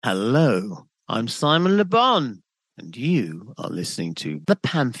Hello, I'm Simon Le Bon, and you are listening to the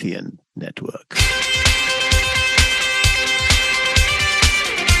Pantheon Network.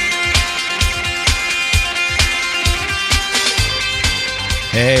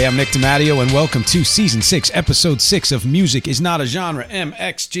 Hey, I'm Nick DiMatteo, and welcome to Season 6, Episode 6 of Music is Not a Genre,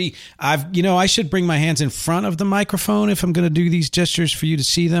 MxG. I should bring my hands in front of the microphone if I'm going to do these gestures for you to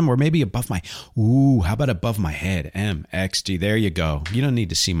see them, or maybe above my, how about above my head, MxG. There you go. You don't need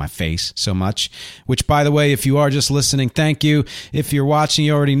to see my face so much, which, by the way, if you are just listening, thank you. If you're watching,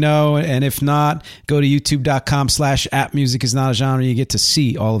 you already know, and if not, go to youtube.com/@musicisnotagenre. You get to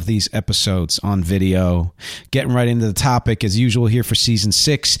see all of these episodes on video. Getting right into the topic, as usual, here for Season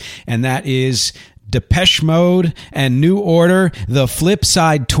 6, and that is Depeche Mode and New Order, the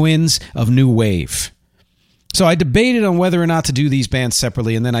Flipside twins of New Wave. So I debated on whether or not to do these bands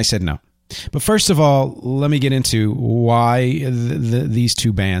separately, and then I said no. But first of all, let me get into why these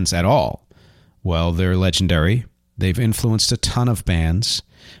two bands at all. Well, they're legendary. They've influenced a ton of bands.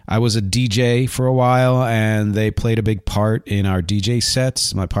 I was a DJ for a while, and they played a big part in our DJ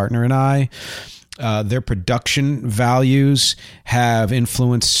sets, my partner and I. Their production values have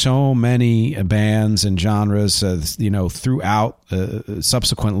influenced so many bands and genres, throughout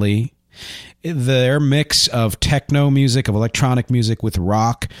subsequently. Their mix of techno music, of electronic music with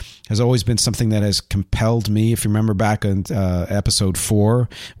rock has always been something that has compelled me. If you remember back on episode 4,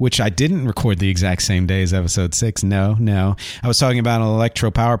 which I didn't record the exact same day as episode 6. No. I was talking about an electro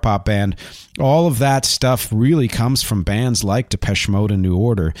power pop band. All of that stuff really comes from bands like Depeche Mode and New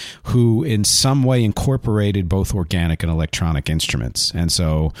Order, who in some way incorporated both organic and electronic instruments. And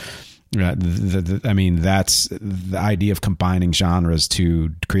so that's the idea of combining genres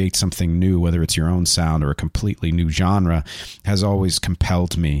to create something new, whether it's your own sound or a completely new genre, has always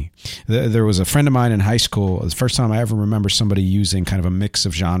compelled me. There was a friend of mine in high school, the first time I ever remember somebody using kind of a mix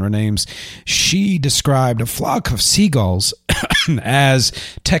of genre names. She described a flock of seagulls as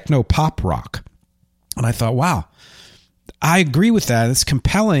techno pop rock. And I thought, wow, I agree with that. It's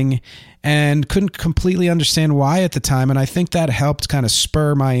compelling, and couldn't completely understand why at the time. And I think that helped kind of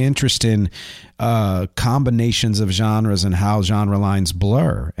spur my interest in combinations of genres and how genre lines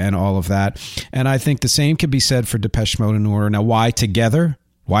blur and all of that. And I think the same could be said for Depeche Mode and New Order. Now, why together?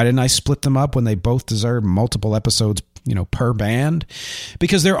 Why didn't I split them up when they both deserve multiple episodes, per band?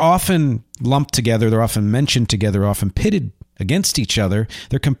 Because they're often lumped together, they're often mentioned together, often pitted against each other.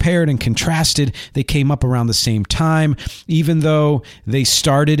 They're compared and contrasted. They came up around the same time, even though they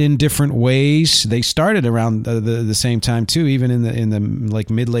started in different ways. They started around the same time too. Even in the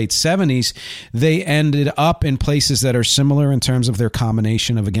mid-late 70s, they ended up in places that are similar in terms of their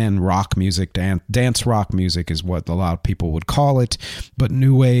combination of, again, rock music, dance rock music is what a lot of people would call it, but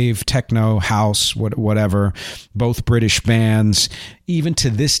new wave, techno, house, whatever. Both British bands. Even to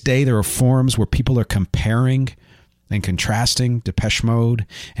this day, there are forums where people are comparing and contrasting Depeche Mode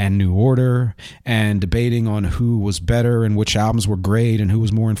and New Order and debating on who was better and which albums were great and who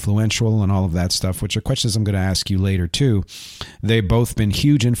was more influential and all of that stuff, which are questions I'm going to ask you later too. They've both been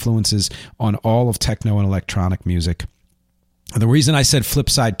huge influences on all of techno and electronic music. The reason I said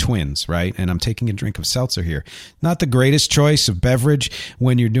Flipside twins, right? And I'm taking a drink of seltzer here. Not the greatest choice of beverage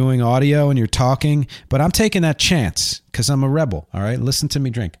when you're doing audio and you're talking, but I'm taking that chance because I'm a rebel, all right? Listen to me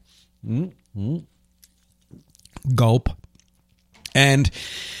drink. Gulp. And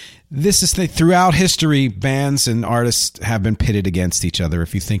this is throughout history, bands and artists have been pitted against each other.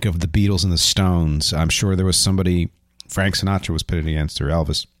 If you think of the Beatles and the Stones, I'm sure there was somebody, Frank Sinatra was pitted against, or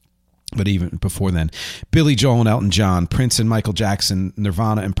Elvis. But even before then, Billy Joel and Elton John, Prince and Michael Jackson,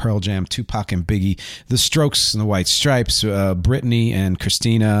 Nirvana and Pearl Jam, Tupac and Biggie, The Strokes and the White Stripes, Britney and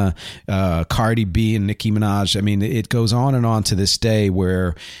Christina, Cardi B and Nicki Minaj. I mean, it goes on and on to this day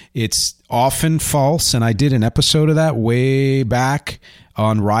where it's often false. And I did an episode of that way back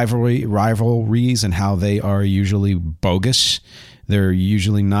on rivalries and how they are usually bogus. They're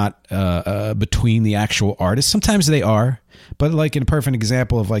usually not between the actual artists. Sometimes they are. But like in a perfect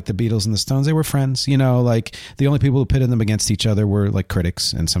example of like the Beatles and the Stones, they were friends, like the only people who pitted them against each other were like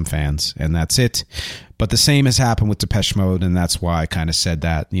critics and some fans, and that's it. But the same has happened with Depeche Mode, and that's why I kind of said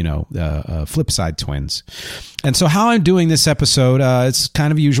that, Flipside twins. And so how I'm doing this episode, it's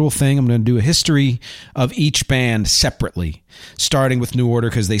kind of a usual thing. I'm going to do a history of each band separately, starting with New Order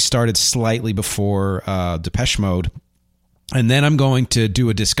because they started slightly before Depeche Mode. And then I'm going to do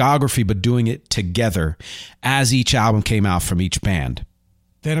a discography, but doing it together as each album came out from each band.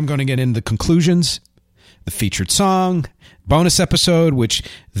 Then I'm going to get into the conclusions, the featured song, bonus episode, which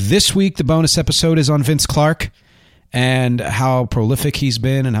this week the bonus episode is on Vince Clarke and how prolific he's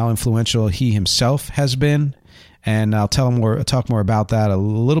been and how influential he himself has been. And I'll talk more about that a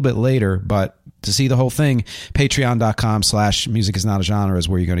little bit later. But to see the whole thing, patreon.com/music is not a genre is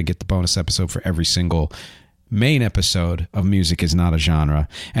where you're going to get the bonus episode for every single main episode of Music is Not a Genre.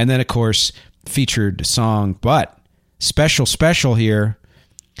 And then, of course, featured song, but special here.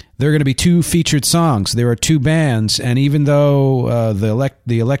 There are going to be 2 featured songs. There are 2 bands, and even though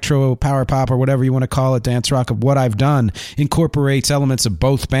the electro, power pop, or whatever you want to call it, dance rock of What I've Done incorporates elements of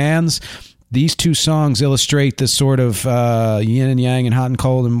both bands, these 2 songs illustrate the sort of yin and yang and hot and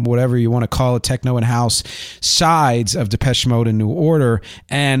cold and whatever you want to call it, techno and house sides of Depeche Mode and New Order.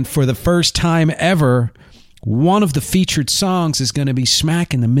 And for the first time ever, one of the featured songs is going to be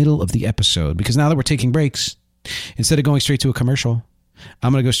smack in the middle of the episode, because now that we're taking breaks, instead of going straight to a commercial,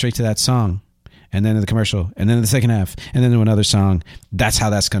 I'm going to go straight to that song, and then to the commercial, and then to the second half, and then to another song. That's how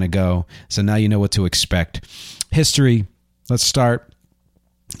that's going to go. So now you know what to expect. History, let's start.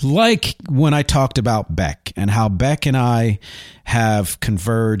 Like when I talked about Beck and how Beck and I have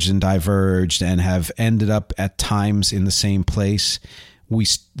converged and diverged and have ended up at times in the same place.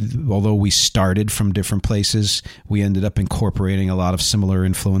 Although we started from different places, we ended up incorporating a lot of similar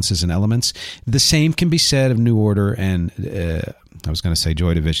influences and elements. The same can be said of New Order and I was going to say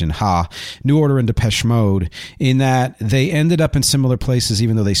Joy Division. New Order and Depeche Mode, in that they ended up in similar places,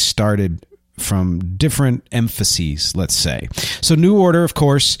 even though they started from different emphases, let's say. So New Order, of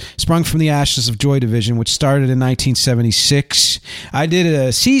course, sprung from the ashes of Joy Division, which started in 1976. I did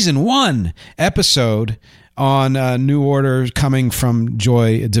a season 1 episode on New Order coming from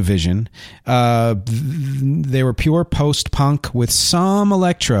Joy Division. They were pure post-punk with some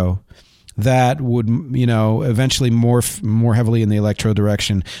electro that would, eventually morph more heavily in the electro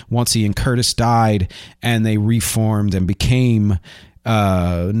direction once Ian Curtis died, and they reformed and became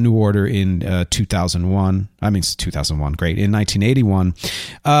New Order in 2001. In 1981.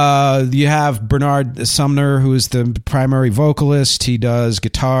 You have Bernard Sumner, who is the primary vocalist. He does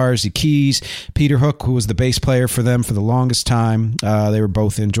guitars, he keys. Peter Hook, who was the bass player for them for the longest time. They were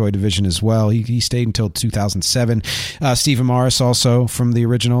both in Joy Division as well. He stayed until 2007. Stephen Morris, also from the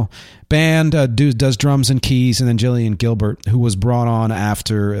original band, does drums and keys. And then Gillian Gilbert, who was brought on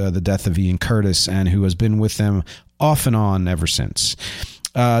after the death of Ian Curtis and who has been with them off and on ever since.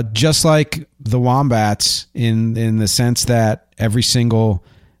 Just like the Wombats, in the sense that every single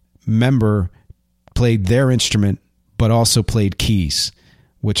member played their instrument, but also played keys,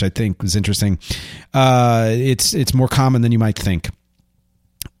 which I think was interesting. It's more common than you might think.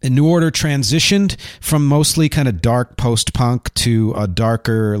 And New Order transitioned from mostly kind of dark post-punk to a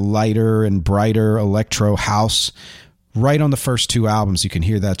darker, lighter, and brighter electro house. Right on the first 2 albums, you can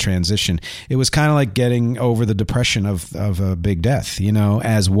hear that transition. It was kind of like getting over the depression of a big death,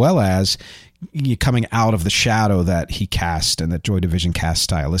 as well as coming out of the shadow that he cast and that Joy Division cast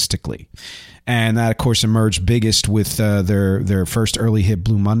stylistically. And that, of course, emerged biggest with their first early hit,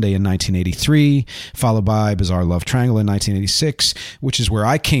 Blue Monday, in 1983, followed by Bizarre Love Triangle in 1986, which is where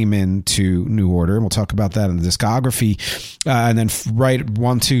I came into New Order, and we'll talk about that in the discography. And then right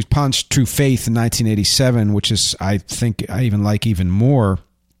 1-2 punch, True Faith in 1987, which is, I think, I even like even more.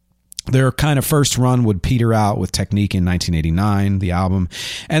 Their kind of first run would peter out with Technique in 1989, the album.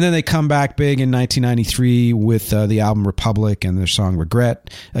 And then they come back big in 1993 with the album Republic and their song Regret.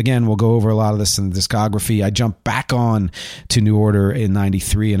 Again, we'll go over a lot of this in the discography. I jumped back on to New Order in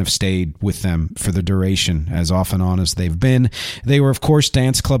 93 and have stayed with them for the duration, as off and on as they've been. They were, of course,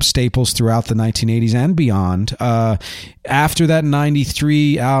 dance club staples throughout the 1980s and beyond. After that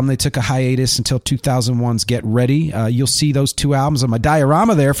 93 album, they took a hiatus until 2001's Get Ready. You'll see those 2 albums on my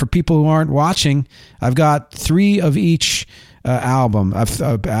diorama there for people who aren't watching. I've got 3 of each album. I've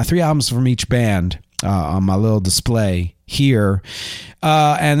 3 albums from each band on my little display here.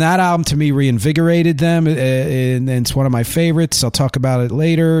 And that album to me reinvigorated them, and it's one of my favorites. I'll talk about it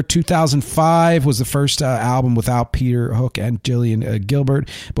later. 2005 was the first album without Peter Hook and Gillian Gilbert,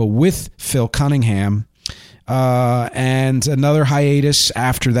 but with Phil Cunningham. And another hiatus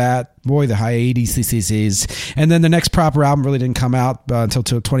after that. Boy, the hiatus this is. And then the next proper album really didn't come out until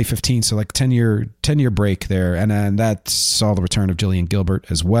 2015, so like 10-year break there. And then that saw the return of Gillian Gilbert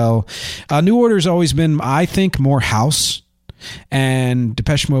as well. New Order's always been, I think, more house, and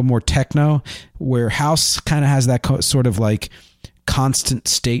Depeche Mode more techno, where house kind of has that sort of like constant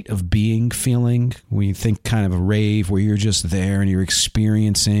state of being feeling. We think kind of a rave where you're just there and you're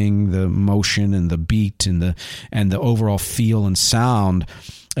experiencing the motion and the beat and the overall feel and sound.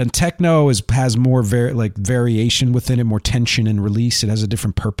 And techno has more variation within it, more tension and release. It has a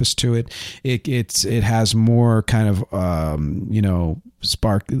different purpose to it. It has more kind of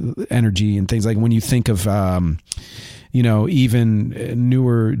spark energy and things, like when you think of even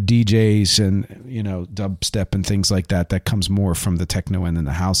newer DJs and dubstep and things like that. That comes more from the techno end than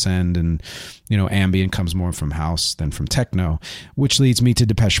the house end, and ambient comes more from house than from techno, which leads me to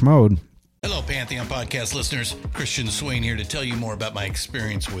Depeche Mode. Hello, Pantheon Podcast listeners. Christian Swain here to tell you more about my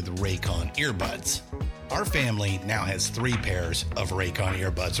experience with Raycon earbuds. Our family now has 3 pairs of Raycon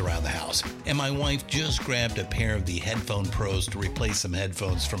earbuds around the house, and my wife just grabbed a pair of the Headphone Pros to replace some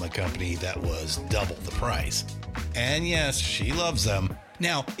headphones from a company that was double the price. And yes, she loves them.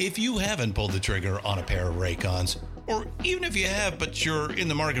 Now, if you haven't pulled the trigger on a pair of Raycons, or even if you have, but you're in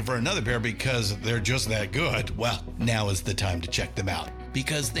the market for another pair because they're just that good, well, now is the time to check them out,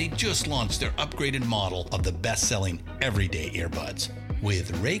 because they just launched their upgraded model of the best-selling everyday earbuds.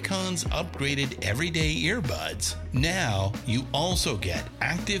 With Raycon's upgraded everyday earbuds, now you also get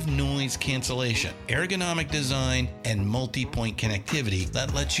active noise cancellation, ergonomic design, and multi-point connectivity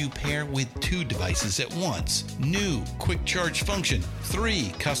that lets you pair with 2 devices at once. New quick charge function, 3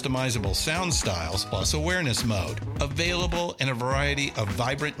 customizable sound styles, plus awareness mode. Available in a variety of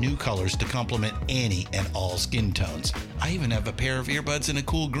vibrant new colors to complement any and all skin tones. I even have a pair of earbuds in a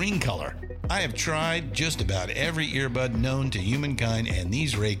cool green color. I have tried just about every earbud known to humankind, and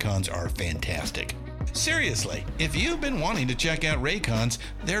these Raycons are fantastic. Seriously, if you've been wanting to check out Raycons,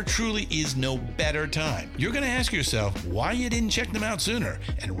 there truly is no better time. You're going to ask yourself why you didn't check them out sooner,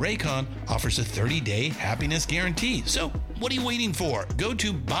 and Raycon offers a 30-day happiness guarantee. So what are you waiting for? Go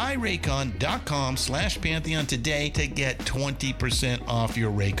to buyraycon.com/Pantheon today to get 20% off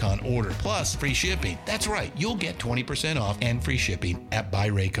your Raycon order, plus free shipping. That's right, you'll get 20% off and free shipping at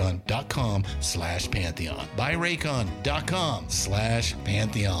buyraycon.com/Pantheon.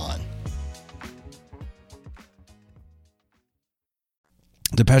 buyraycon.com/Pantheon.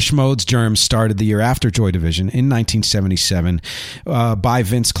 Depeche Mode's germs started the year after Joy Division in 1977 by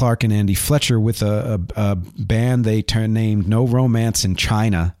Vince Clarke and Andy Fletcher with a band they named No Romance in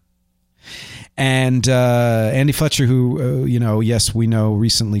China. And Andy Fletcher, who, yes, we know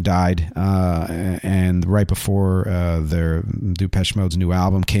recently died, and right before their Depeche Mode's new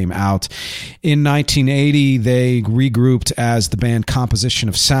album came out. In 1980, they regrouped as the band Composition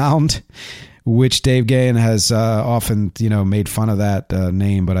of Sound, which Dave Gahan has often, made fun of that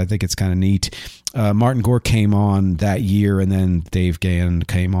name, but I think it's kind of neat. Martin Gore came on that year, and then Dave Gahan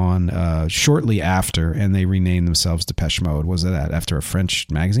came on shortly after, and they renamed themselves Depeche Mode. Was it after a French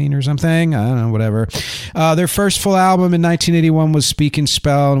magazine or something? I don't know, whatever. Their first full album in 1981 was Speak and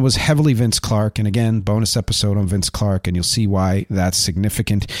Spell, and was heavily Vince Clarke. And again, bonus episode on Vince Clarke, and you'll see why that's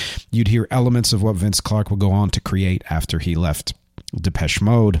significant. You'd hear elements of what Vince Clarke would go on to create after he left Depeche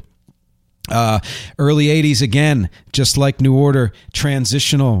Mode. Early 80s, again, just like New Order,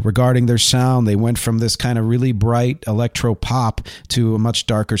 transitional regarding their sound. They went from this kind of really bright electro pop to a much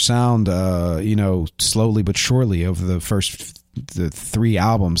darker sound, slowly but surely over the 3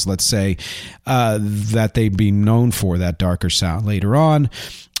 albums, let's say, that they'd be known for, that darker sound. Later on,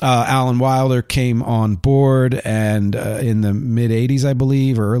 Alan Wilder came on board and in the mid 80s, I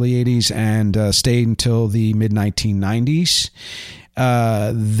believe, or early 80s, and stayed until the mid 1990s.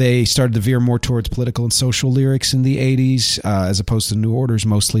 They started to veer more towards political and social lyrics in the 80s, as opposed to New Order's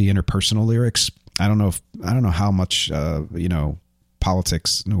mostly interpersonal lyrics. I don't know how much,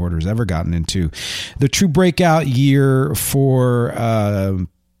 politics New Order's ever gotten into. The true breakout year for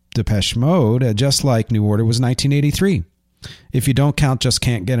Depeche Mode, just like New Order, was 1983. If you don't count Just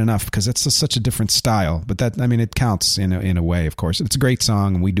Can't Get Enough, because it's such a different style. But it counts in a way, of course. It's a great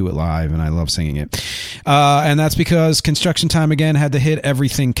song, and we do it live, and I love singing it. And that's because Construction Time again had the hit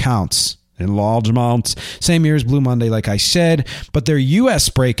Everything Counts in large amounts. Same year as Blue Monday, like I said. But their U.S.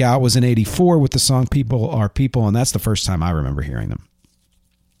 breakout was in 84 with the song People Are People, and that's the first time I remember hearing them.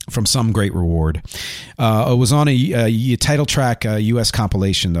 From Some Great Reward. It was on a title track U.S.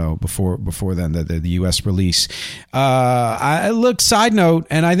 compilation, though, before then, the U.S. release. Side note,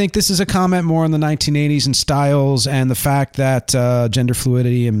 and I think this is a comment more on the 1980s and styles and the fact that gender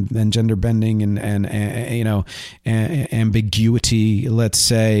fluidity and gender bending and ambiguity, let's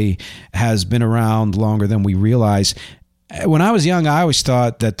say, has been around longer than we realize. When I was young, I always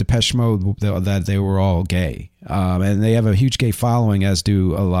thought that Depeche Mode, that they were all gay. And they have a huge gay following, as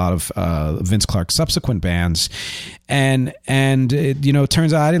do a lot of Vince Clarke's subsequent bands. And it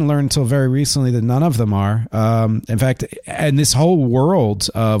turns out I didn't learn until very recently that none of them are. In fact, in this whole world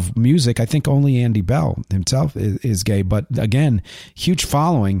of music, I think only Andy Bell himself is gay. But again, huge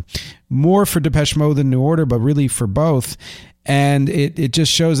following. More for Depeche Mode than New Order, but really for both. And it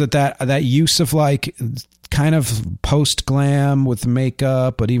just shows that use of like kind of post glam with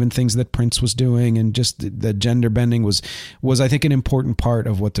makeup, but even things that Prince was doing, and just the gender bending was I think an important part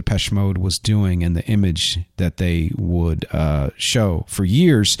of what Depeche Mode was doing and the image that they would show for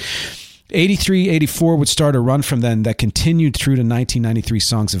years. 83, 84 would start a run from then that continued through to 1993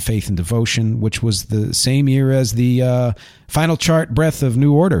 Songs of Faith and Devotion, which was the same year as the final chart breath of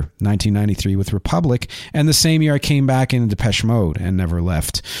New Order, 1993 with Republic, and the same year I came back in Depeche Mode and never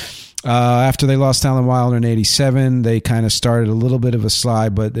left. After they lost Alan Wilder in 87, they kind of started a little bit of a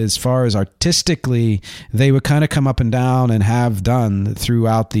slide, but as far as artistically, they would kind of come up and down and have done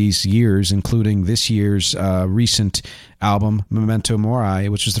throughout these years, including this year's recent album, Memento Mori,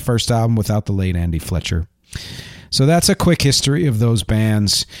 which was the first album without the late Andy Fletcher. So that's a quick history of those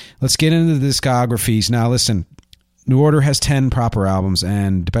bands. Let's get into the discographies. Now, listen, New Order has 10 proper albums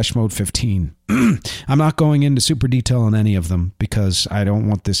and Depeche Mode 15. I'm not going into super detail on any of them because I don't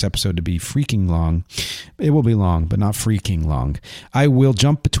want this episode to be freaking long. It will be long, but not freaking long. I will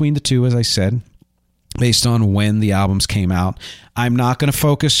jump between the two, as I said, based on when the albums came out. I'm not going to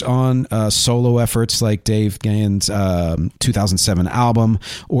focus on solo efforts like Dave Gahan's 2007 album,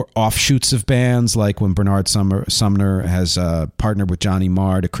 or offshoots of bands like when Bernard Sumner has partnered with Johnny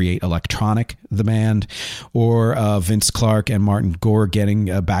Marr to create Electronic, the band, or Vince Clarke and Martin Gore getting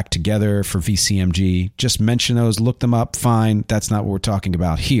back together for VCMG. Just mention those, look them up, fine. That's not what we're talking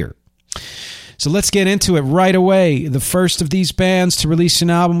about here. So let's get into it right away. The first of these bands to release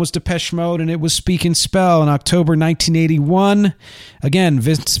an album was Depeche Mode, and it was Speak and Spell in October 1981. Again,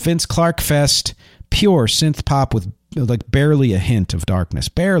 Vince Clarke Fest, pure synth pop with like barely a hint of darkness.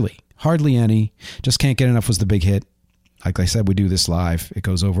 Barely. Hardly any. Just Can't Get Enough was the big hit. Like I said, we do this live. It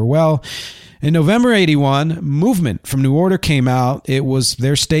goes over well. In November 81, Movement from New Order came out. It was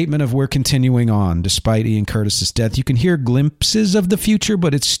their statement of we're continuing on despite Ian Curtis's death. You can hear glimpses of the future,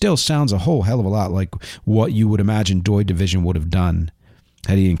 but it still sounds a whole hell of a lot like what you would imagine Joy Division would have done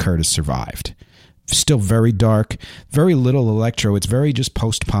had Ian Curtis survived. Still very dark, very little electro. It's very just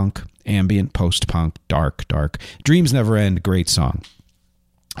post-punk, ambient post-punk, dark. Dreams Never End, great song.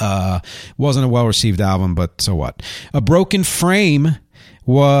 Wasn't a well-received album, but so what? A Broken Frame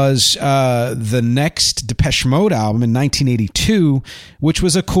was the next Depeche Mode album in 1982, which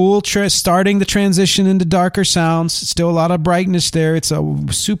was a cool starting the transition into darker sounds. Still a lot of brightness there. It's a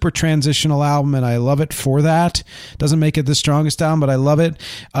super transitional album, and I love it for that. Doesn't make it the strongest album, but I love it.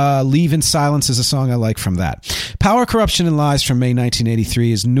 Leave in Silence is a song I like from that. Power, Corruption, and Lies from May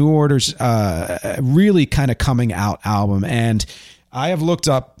 1983 is New Order's really kind of coming out album, and I have looked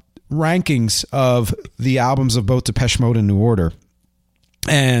up rankings of the albums of both Depeche Mode and New Order.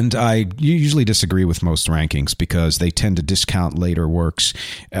 And I usually disagree with most rankings because they tend to discount later works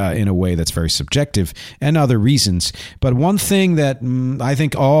in a way that's very subjective and other reasons. But one thing that I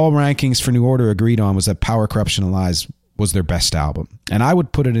think all rankings for New Order agreed on was that Power, Corruption, and Lies was their best album. And I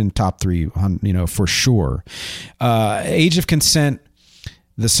would put it in top 3, for sure. Age of Consent,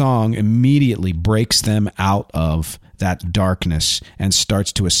 the song, immediately breaks them out of that darkness and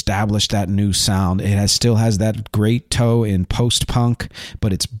starts to establish that new sound. It still has that great toe in post-punk,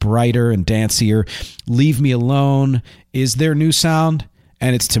 but it's brighter and dancier. Leave Me Alone is their new sound,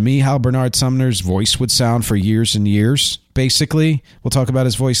 and it's to me how Bernard Sumner's voice would sound for years and years, basically. We'll talk about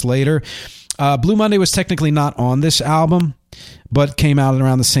his voice later. Blue Monday was technically not on this album, but came out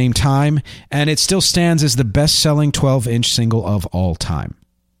around the same time, and it still stands as the best-selling 12-inch single of all time.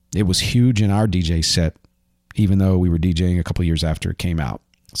 It was huge in our DJ set, even though we were DJing a couple years after it came out.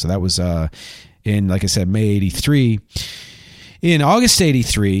 So that was in, like I said, May 83. In August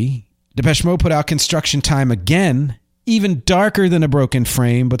 83, Depeche Mode put out Construction Time again, even darker than A Broken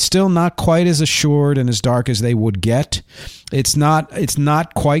Frame, but still not quite as assured and as dark as they would get. It's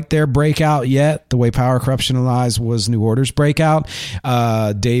not quite their breakout yet, the way Power, Corruption, and Lies was New Order's breakout.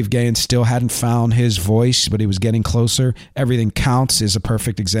 Dave Gahan still hadn't found his voice, but he was getting closer. Everything Counts is a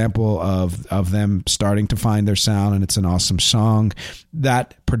perfect example of them starting to find their sound, and it's an awesome song.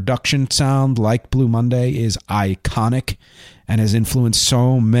 That production sound, like Blue Monday, is iconic and has influenced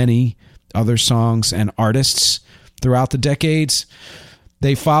so many other songs and artists throughout the decades.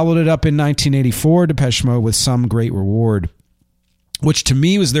 They followed it up in 1984, Depeche Mode, with Some Great Reward, which to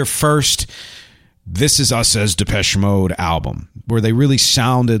me was their first This Is Us as Depeche Mode album, where they really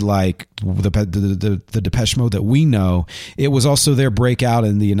sounded like the Depeche Mode that we know. It was also their breakout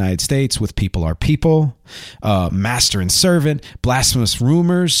in the United States with People Are People, Master and Servant, Blasphemous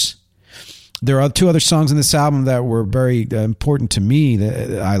Rumors. There are two other songs in this album that were very important to me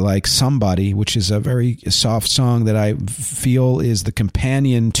that I like. Somebody, which is a very soft song that I feel is the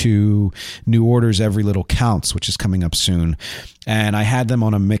companion to New Order's Every Little Counts, which is coming up soon. And I had them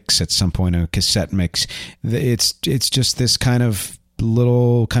on a mix at some point, a cassette mix. It's just this kind of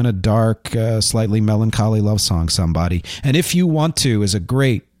little kind of dark, slightly melancholy love song, Somebody. And If You Want To is a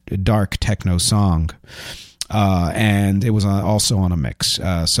great dark techno song. And it was also on a mix.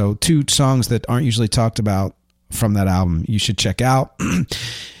 So two songs that aren't usually talked about from that album you should check out.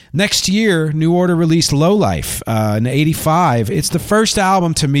 Next year, New Order released Lowlife in 85. It's the first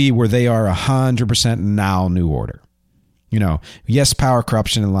album to me where they are 100% now New Order. You know, yes, Power,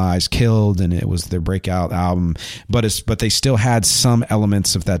 Corruption, and Lies killed, and it was their breakout album, but they still had some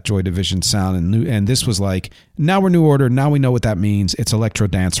elements of that Joy Division sound, and this was like, now we're New Order, now we know what that means. It's electro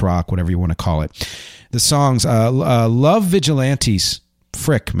dance rock, whatever you want to call it. The songs, Love Vigilantes,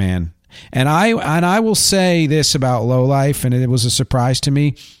 frick, man. And I will say this about Lowlife, and it was a surprise to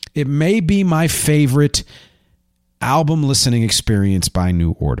me. It may be my favorite album listening experience by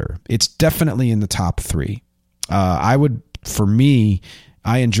New Order. It's definitely in the top 3. For me,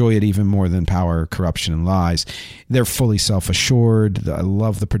 I enjoy it even more than Power, Corruption, and Lies. They're fully self-assured. I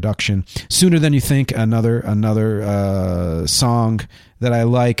love the production. Sooner Than You Think, another song that I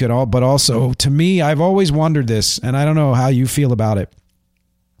like at all. But also, to me, I've always wondered this, and I don't know how you feel about it.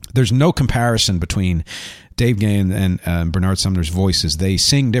 There's no comparison between Dave Gahan and Bernard Sumner's voices. They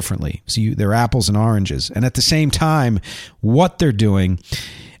sing differently. So they're apples and oranges. And at the same time, what they're doing,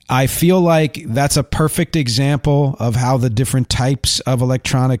 I feel like that's a perfect example of how the different types of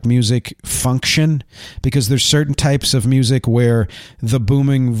electronic music function, because there's certain types of music where the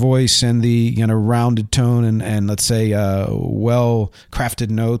booming voice and the rounded tone and let's say well-crafted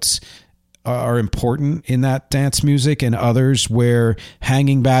notes are important in that dance music, and others where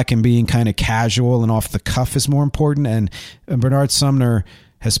hanging back and being kind of casual and off the cuff is more important. And Bernard Sumner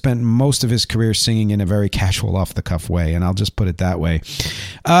has spent most of his career singing in a very casual, off-the-cuff way, and I'll just put it that way.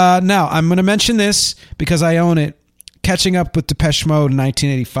 Now, I'm going to mention this because I own it. Catching Up with Depeche Mode in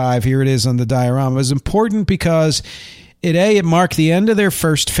 1985, here it is on the diorama, was important because it marked the end of their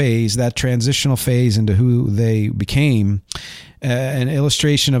first phase, that transitional phase into who they became, an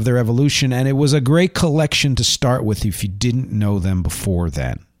illustration of their evolution, and it was a great collection to start with if you didn't know them before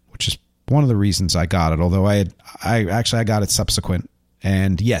then, which is one of the reasons I got it, although I got it subsequent.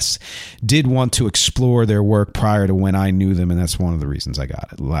 And yes, did want to explore their work prior to when I knew them, and that's one of the reasons I got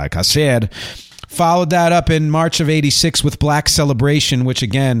it. Like I said, followed that up in March of 86 with Black Celebration, which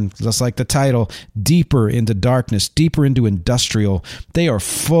again, just like the title, deeper into darkness, deeper into industrial. They are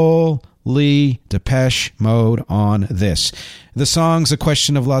fully Depeche Mode on this. The songs A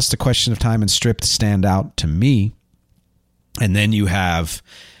Question of Lust, A Question of Time, and Stripped stand out to me. And then you have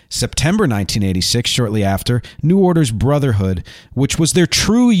September 1986, shortly after, New Order's Brotherhood, which was their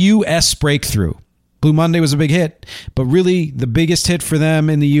true U.S. breakthrough. Blue Monday was a big hit, but really the biggest hit for them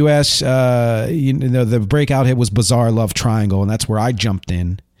in the U.S., the breakout hit was Bizarre Love Triangle, and that's where I jumped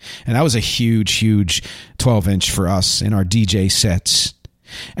in. And that was a huge, huge 12-inch for us in our DJ sets.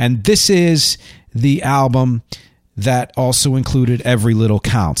 And this is the album that also included Every Little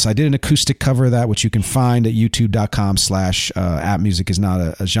Counts. I did an acoustic cover of that, which you can find at youtube.com/@music is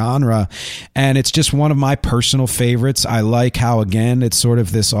not a genre. And it's just one of my personal favorites. I like how, again, it's sort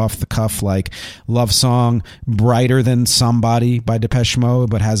of this off the cuff, like love song, Brighter Than Somebody by Depeche Mode,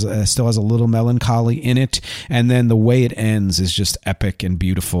 but still has a little melancholy in it. And then the way it ends is just epic and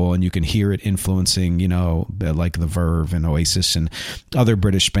beautiful. And you can hear it influencing, like The Verve and Oasis and other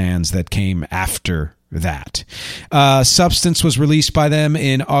British bands that came after that. Substance was released by them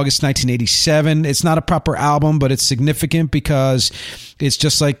in August 1987. It's not a proper album, but it's significant because it's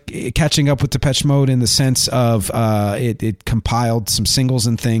just like Catching Up with Depeche Mode in the sense of it compiled some singles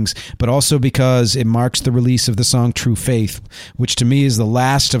and things, but also because it marks the release of the song True Faith, which to me is the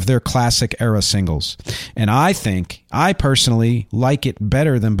last of their classic era singles. And I personally like it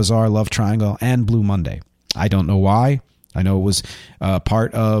better than Bizarre Love Triangle and Blue Monday. I don't know why. I know it was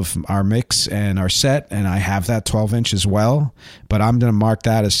part of our mix and our set, and I have that 12-inch as well, but I'm going to mark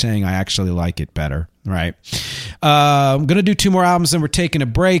that as saying I actually like it better, right? I'm going to do 2 more albums, then we're taking a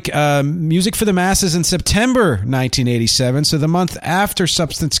break. Music for the Masses in September 1987, so the month after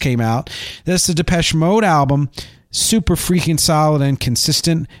Substance came out. That's the Depeche Mode album, super freaking solid and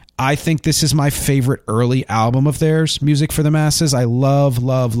consistent. I think this is my favorite early album of theirs, Music for the Masses. I love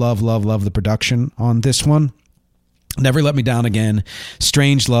the production on this one. Never Let Me Down Again,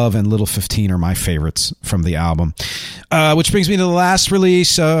 Strange Love, and Little 15 are my favorites from the album. Which brings me to the last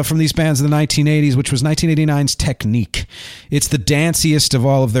release from these bands in the 1980s, which was 1989's Technique. It's the danciest of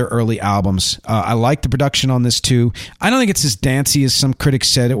all of their early albums. I like the production on this too. I don't think it's as dancey as some critics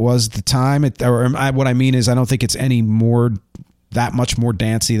said it was at the time. What I mean is I don't think it's that much more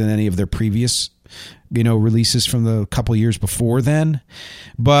dancey than any of their previous releases from the couple years before then.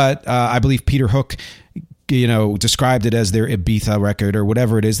 But I believe Peter Hook described it as their Ibiza record or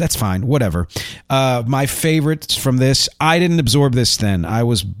whatever it is. That's fine. Whatever. My favorites from this, I didn't absorb this then. I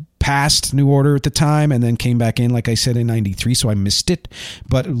was past New Order at the time and then came back in, like I said, in 93, so I missed it.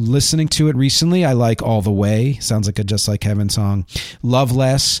 But listening to it recently, I like All the Way. Sounds like a Just Like Heaven song. Love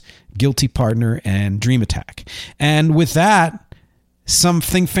Less, Guilty Partner, and Dream Attack. And with that,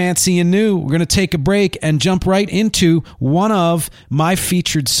 something fancy and new. We're going to take a break and jump right into one of my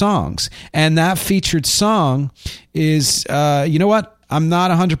featured songs. And that featured song is, you know what? I'm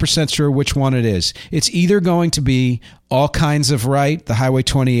not 100% sure which one it is. It's either going to be All Kinds of Right, the Highway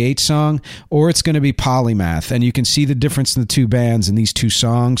 28 song, or it's going to be Polymath. And you can see the difference in the two bands in these two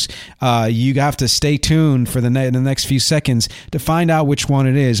songs. You have to stay tuned for the next few seconds to find out which one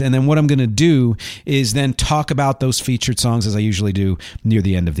it is. And then what I'm going to do is then talk about those featured songs as I usually do near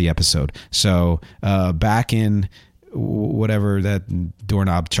the end of the episode. So back in whatever that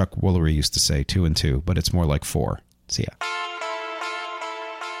doorknob Chuck Woolery used to say, 2 and 2, but it's more like 4. See ya.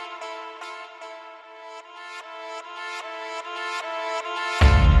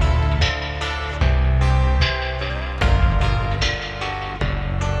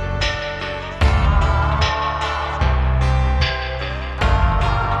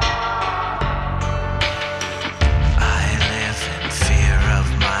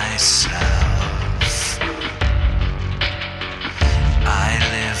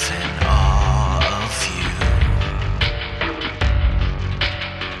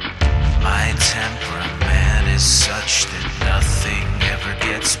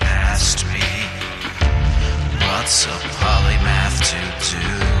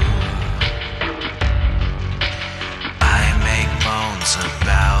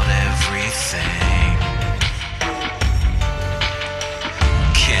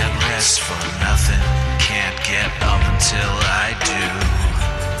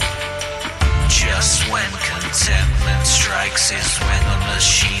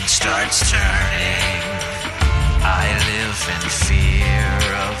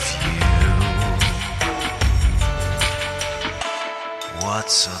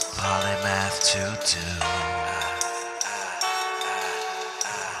 What's a polymath to do?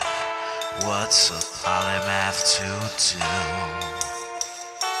 What's a polymath to do?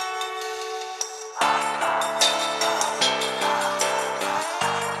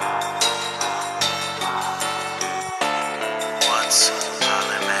 What's a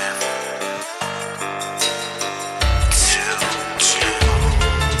polymath to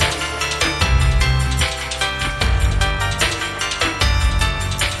do?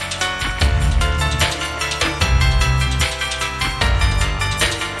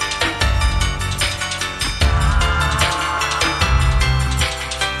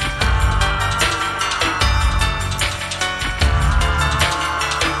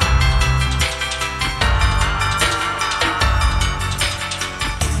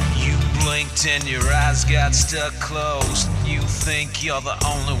 And your eyes got stuck closed. You think you're the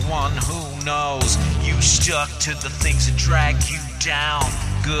only one who knows. You stuck to the things that drag you down.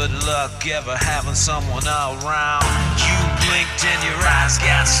 Good luck ever having someone around. You blinked and your eyes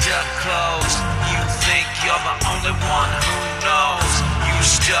got stuck closed. You think you're the only one who knows. You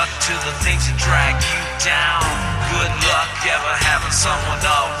stuck to the things that drag you down. Good luck ever having someone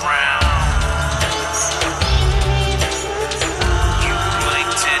around.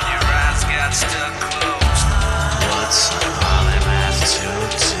 Stuck closed. What's a polymath to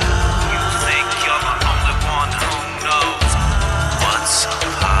do? You think you're the only one who knows. What's a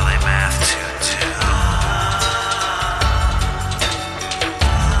polymath to do?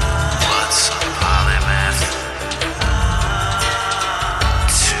 What's a polymath to do?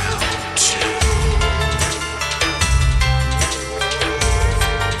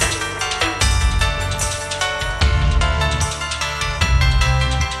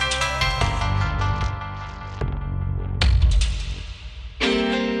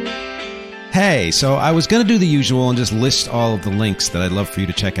 Hey, so I was going to do the usual and just list all of the links that I'd love for you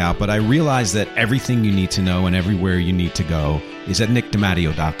to check out, but I realized that everything you need to know and everywhere you need to go is at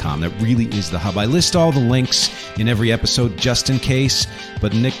nickdimatteo.com. That really is the hub. I list all the links in every episode just in case,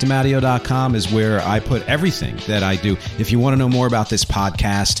 but nickdimatteo.com is where I put everything that I do. If you want to know more about this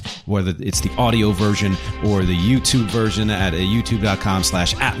podcast, whether it's the audio version or the YouTube version at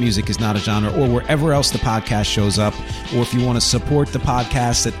youtube.com/@musicisnotagenre or wherever else the podcast shows up, or if you want to support the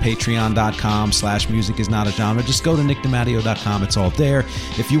podcast at patreon.com/musicisnotagenre, just go to nickdimatteo.com. It's all there.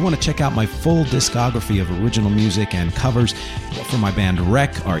 If you want to check out my full discography of original music and covers for my band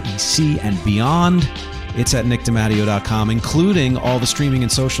REC, REC, and beyond, it's at nickdimatteo.com, including all the streaming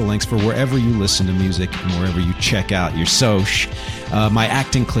and social links for wherever you listen to music and wherever you check out your soch. My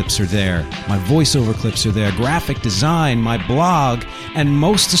acting clips are there. My voiceover clips are there. Graphic design, my blog, and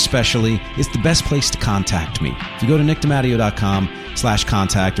most especially is the best place to contact me. If you go to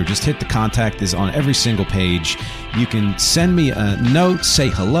nickdimatteo.com/contact or just hit the contact is on every single page. You can send me a note, say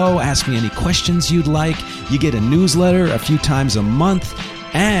hello, ask me any questions you'd like. You get a newsletter a few times a month.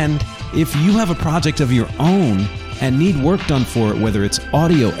 And if you have a project of your own and need work done for it, whether it's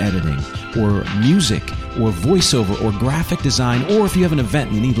audio editing or music or voiceover or graphic design, or if you have an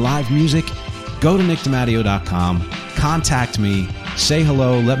event and you need live music, go to nickdimatteo.com, contact me, say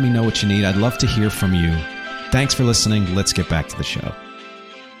hello, let me know what you need. I'd love to hear from you. Thanks for listening. Let's get back to the show.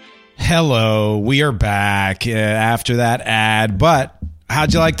 Hello, we are back after that ad, but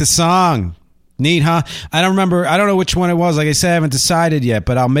how'd you like the song? Neat, huh? I don't know which one it was. Like I said, I haven't decided yet,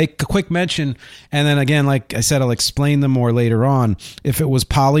 but I'll make a quick mention. And then again, like I said, I'll explain them more later on. If it was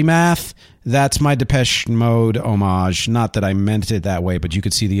Polymath, that's my Depeche Mode homage. Not that I meant it that way, but you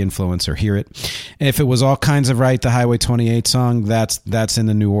could see the influence or hear it. If it was All Kinds of Right, the Highway 28 song, that's in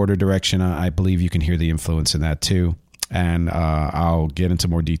the New Order direction. I believe you can hear the influence in that too. And I'll get into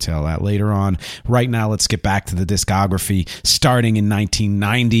more detail of that later on. Right now, let's get back to the discography, starting in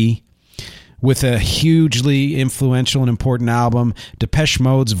 1990. With a hugely influential and important album, Depeche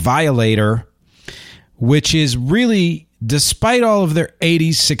Mode's Violator, which is really, despite all of their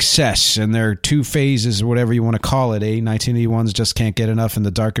 80s success and their two phases or whatever you want to call it, 1981's Just Can't Get Enough and the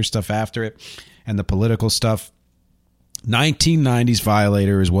darker stuff after it and the political stuff, 1990's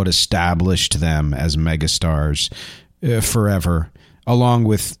Violator is what established them as megastars forever, along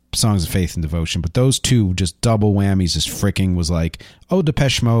with Songs of Faith and Devotion. But those two just double whammies as freaking was like, oh,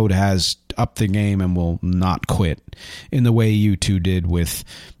 Depeche Mode has upped the game and will not quit in the way U2 did with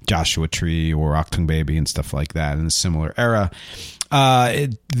Joshua Tree or Octung Baby and stuff like that in a similar era.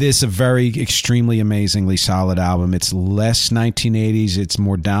 This is a very extremely amazingly solid album. It's less 1980s. It's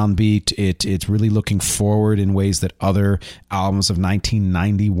more downbeat. It's really looking forward in ways that other albums of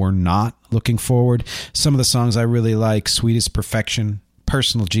 1990 were not looking forward. Some of the songs I really like: Sweetest Perfection,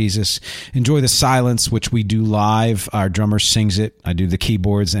 Personal Jesus, Enjoy the Silence, which we do live. Our drummer sings it. I do the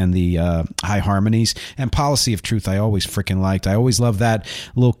keyboards and the high harmonies. And Policy of Truth I always freaking liked. I always love that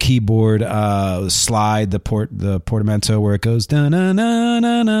little keyboard slide, the portamento where it goes da na na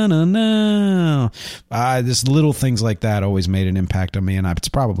na na na na. Just little things like that always made an impact on me, and it's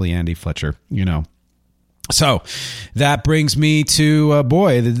probably Andy Fletcher, you know. So that brings me to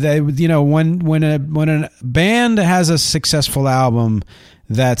when a band has a successful album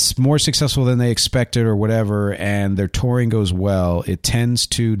that's more successful than they expected or whatever, and their touring goes well, it tends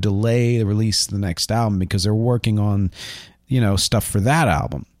to delay the release of the next album because they're working on, stuff for that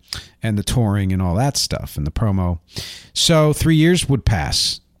album and the touring and all that stuff and the promo. So 3 years would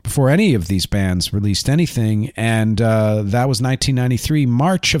pass before any of these bands released anything, and that was 1993,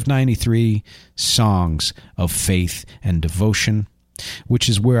 March of 93, Songs of Faith and Devotion, which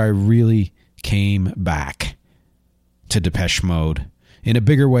is where I really came back to Depeche Mode in a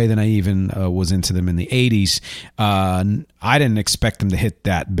bigger way than I even was into them in the 80s. I didn't expect them to hit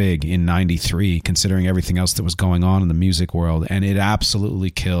that big in 93, considering everything else that was going on in the music world, and it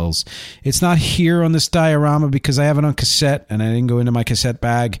absolutely kills. It's not here on this diorama because I have it on cassette, and I didn't go into my cassette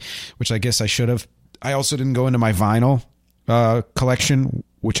bag, which I guess I should have. I also didn't go into my vinyl collection,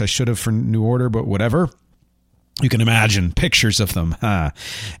 which I should have for New Order, but whatever. You can imagine pictures of them.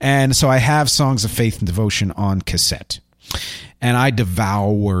 And so I have Songs of Faith and Devotion on cassette. And I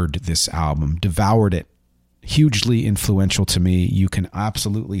devoured this album, devoured it. Hugely influential to me. You can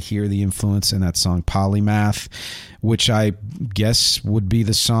absolutely hear the influence in that song Polymath, which I guess would be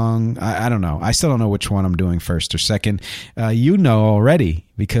the song. I don't know. I still don't know which one I'm doing first or second. You know already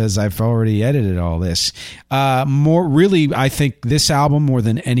because I've already edited all this. I think this album, more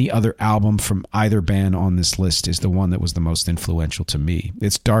than any other album from either band on this list, is the one that was the most influential to me.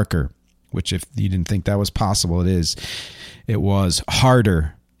 It's darker, which if you didn't think that was possible, it is. It was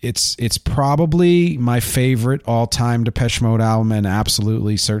harder. it's probably my favorite all-time Depeche Mode album, and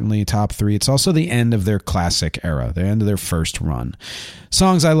absolutely, certainly top 3. It's also the end of their classic era, the end of their first run.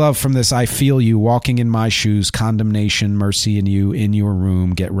 Songs I love from this: I Feel You, Walking in My Shoes, Condemnation, Mercy in You, In Your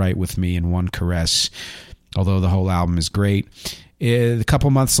Room, Get Right With Me, and One Caress, although the whole album is great. A couple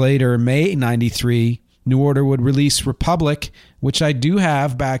months later, May 93, New Order would release Republic, which I do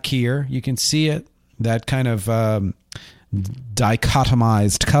have back here. You can see it, that kind of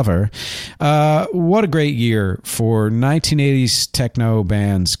dichotomized cover. What a great year for 1980s techno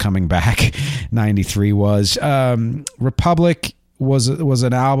bands coming back. 93 was. Republic was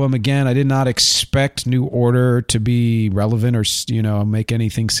an album. Again, I did not expect New Order to be relevant or make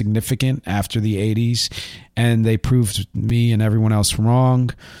anything significant after the 80s, and they proved me and everyone else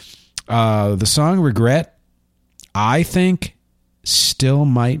wrong. The song Regret, I think,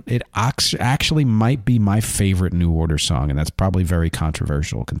 actually might be my favorite New Order song, and that's probably very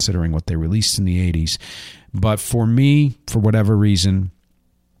controversial considering what they released in the 80s. But for me, for whatever reason,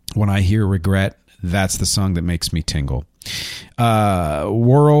 when I hear Regret, that's the song that makes me tingle.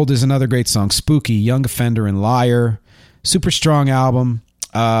 World is another great song. Spooky, Young Offender, and Liar. Super strong album.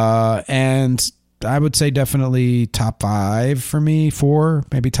 And I would say definitely top 5 for me, 4,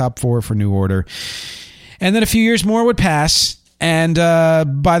 maybe top 4 for New Order. And then a few years more would pass. And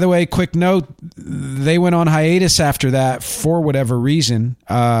by the way, quick note, they went on hiatus after that for whatever reason,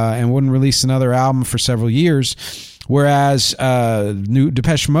 and wouldn't release another album for several years. Whereas new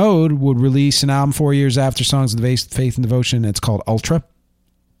Depeche Mode would release an album 4 years after Songs of Faith and Devotion. It's called Ultra.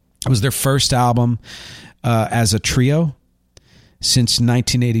 It was their first album as a trio since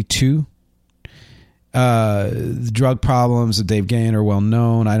 1982. The drug problems of Dave Gahan are well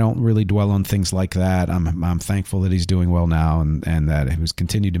known. I don't really dwell on things like that. I'm thankful that he's doing well now, and that he was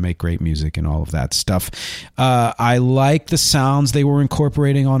continued to make great music and all of that stuff. I like the sounds they were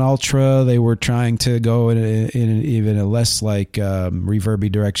incorporating on Ultra. They were trying to go in even a less like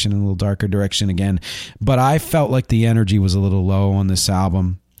reverby direction, and a little darker direction again. But I felt like the energy was a little low on this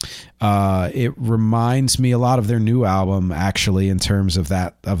album. It reminds me a lot of their new album, actually, in terms of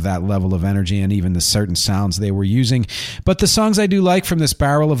that level of energy and even the certain sounds they were using. But the songs I do like from this: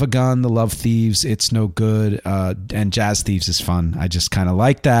 Barrel of a Gun, The Love Thieves, It's No Good, and Jazz Thieves is fun. I just kind of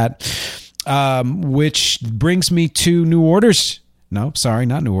like that. Which brings me to New Order's. No, sorry,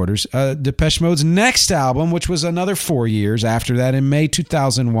 not New Order's. Depeche Mode's next album, which was another 4 years after that, in May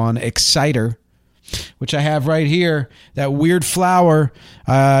 2001, Exciter, which I have right here. That Weird Flower.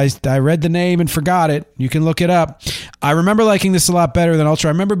 I read the name and forgot it. You can look it up. I remember liking this a lot better than Ultra.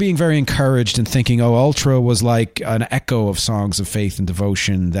 I remember being very encouraged and thinking, Ultra was like an echo of Songs of Faith and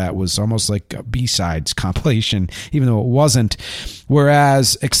Devotion that was almost like a B-sides compilation, even though it wasn't.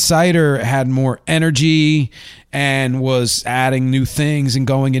 Whereas Exciter had more energy and was adding new things and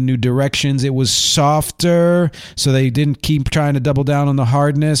going in new directions. It was softer, so they didn't keep trying to double down on the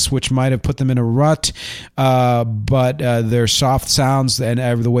hardness, which might have put them in a rut. But their soft sounds and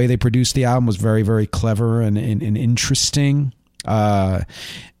the way they produced the album was very, very clever and interesting.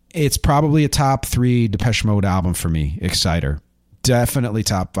 It's probably a top 3 Depeche Mode album for me, Exciter. Definitely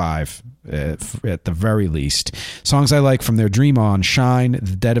top 5 at the very least. Songs I like from their: Dream On, Shine,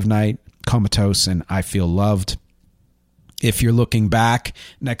 The Dead of Night, Comatose, and I Feel Loved. If you're looking back,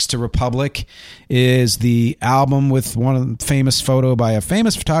 next to Republic is the album with one famous photo by a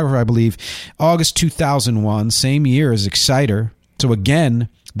famous photographer, I believe, August 2001, same year as Exciter. So again,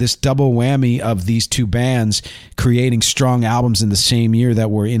 this double whammy of these two bands creating strong albums in the same year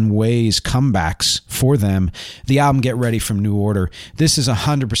that were in ways comebacks for them. The album Get Ready from New Order. This is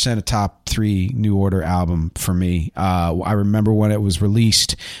 100% a top 3 New Order album for me. I remember when it was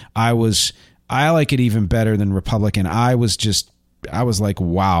released, I like it even better than Republic, and I was like,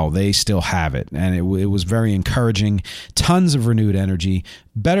 wow, they still have it. And it was very encouraging. Tons of renewed energy.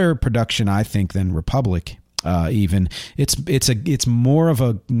 Better production, I think, than Republic. Even it's more of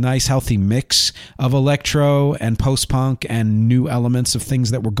a nice healthy mix of electro and post-punk and new elements of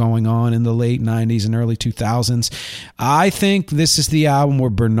things that were going on in the late 90s and early 2000s. I think this is the album where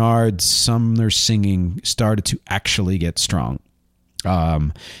Bernard Sumner's singing started to actually get strong.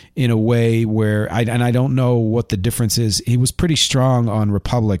 In a way where I don't know what the difference is. He was pretty strong on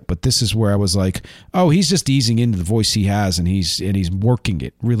Republic, but this is where I was like, he's just easing into the voice he has, and he's working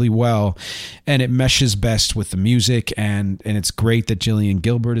it really well, and it meshes best with the music, and it's great that Gillian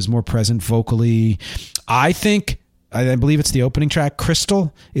Gilbert is more present vocally. I believe it's the opening track,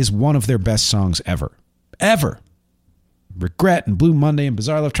 Crystal, is one of their best songs ever. Regret and Blue Monday and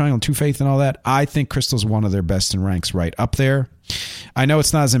Bizarre Love Triangle and True Faith and all that, I think Crystal's one of their best and ranks right up there. I know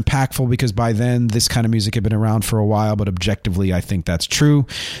it's not as impactful because by then this kind of music had been around for a while, but objectively I think that's true.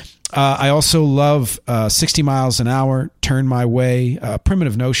 I also love 60 Miles an Hour, Turn My Way.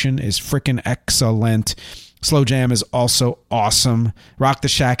 Primitive Notion is freaking excellent. Slow Jam is also awesome. Rock the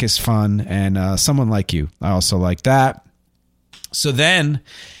Shack is fun. And Someone Like You, I also like that. So then...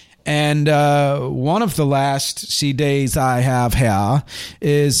 And one of the last CDs I have here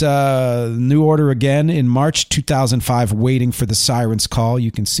is New Order again in March 2005, Waiting for the Siren's Call.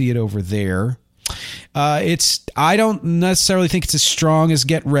 You can see it over there. I don't necessarily think it's as strong as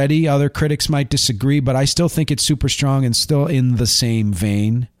Get Ready. Other critics might disagree, but I still think it's super strong and still in the same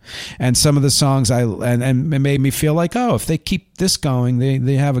vein. And some of the songs and it made me feel like, oh, if they keep this going,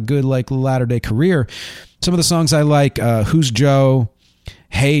 they have a good like latter day career. Some of the songs I like, Who's Joe?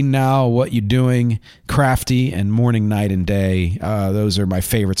 Hey Now, What You Doing, Crafty, and Morning, Night, and Day. Those are my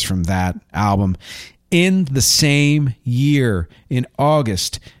favorites from that album. In the same year, in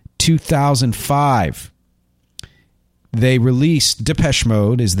August 2005, they released Depeche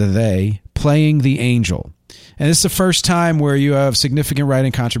Mode, is the they, Playing the Angel. And it's the first time where you have significant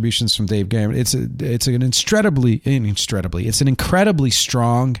writing contributions from Dave Gammon. It's an incredibly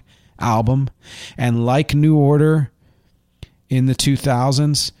strong album. And like New Order, in the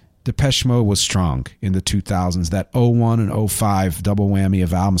 2000s, Depeche Mode was strong in the 2000s. That 01 and 05 double whammy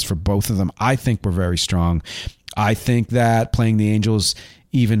of albums for both of them, I think, were very strong. I think that Playing the Angel is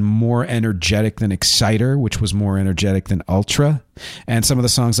even more energetic than Exciter, which was more energetic than Ultra. And some of the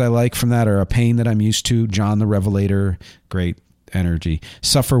songs I like from that are A Pain That I'm Used To, John the Revelator, great energy.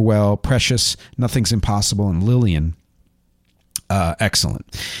 Suffer Well, Precious, Nothing's Impossible, and Lillian.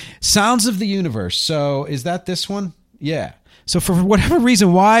 Excellent. Sounds of the Universe. So is that this one? Yeah. So for whatever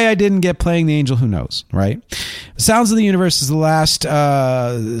reason, why I didn't get Playing the Angel, who knows, right? Sounds of the Universe is the last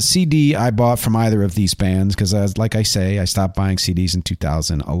CD I bought from either of these bands because, like I say, I stopped buying CDs in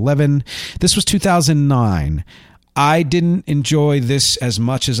 2011. This was 2009. I didn't enjoy this as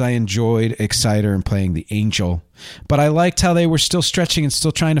much as I enjoyed Exciter and Playing the Angel, but I liked how they were still stretching and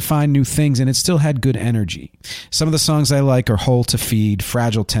still trying to find new things, and it still had good energy. Some of the songs I like are Hole to Feed,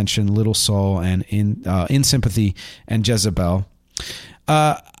 Fragile Tension, Little Soul, and In Sympathy and Jezebel.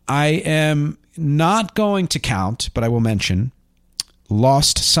 I am not going to count, but I will mention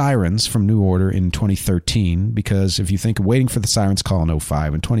Lost Sirens from New Order in 2013, because if you think of Waiting for the Siren's Call in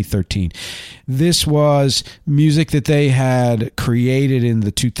 05, in 2013, this was music that they had created in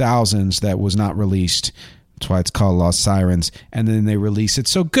the 2000s that was not released. That's why it's called Lost Sirens. And then they release it.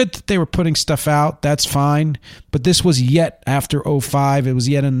 So good that they were putting stuff out. That's fine. But this was yet after 05. It was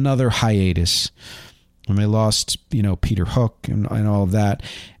yet another hiatus when they lost, Peter Hook and all of that.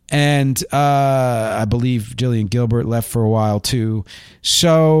 And I believe Jillian Gilbert left for a while too.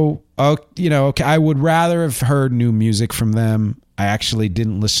 So, okay, I would rather have heard new music from them. I actually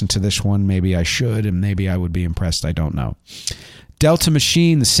didn't listen to this one. Maybe I should, and maybe I would be impressed. I don't know. Delta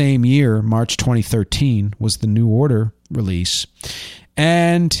Machine, the same year, March 2013, was the New Order release.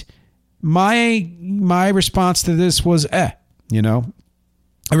 And my response to this was, I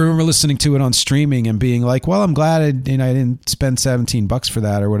remember listening to it on streaming and being like, well, I'm glad I didn't spend $17 for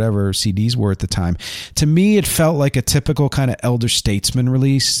that or whatever CDs were at the time. To me, it felt like a typical kind of elder statesman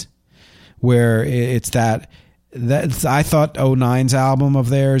release where it's that I thought 09's album of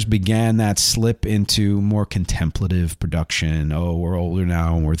theirs began that slip into more contemplative production. Oh, we're older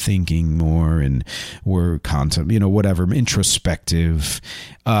now and we're thinking more and we're whatever, introspective.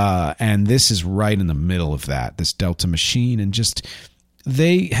 And this is right in the middle of that, this Delta Machine, and just...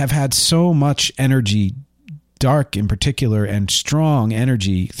 They have had so much energy, dark in particular, and strong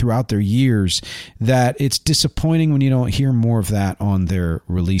energy throughout their years that it's disappointing when you don't hear more of that on their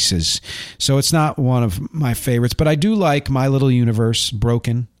releases. So it's not one of my favorites, but I do like My Little Universe,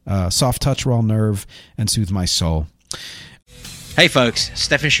 Broken, Soft Touch, Raw Nerve, and Soothe My Soul. Hey folks,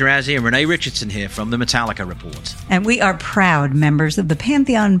 Stefan Shirazi and Renee Richardson here from the Metallica Report. And we are proud members of the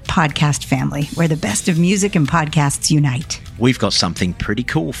Pantheon podcast family, where the best of music and podcasts unite. We've got something pretty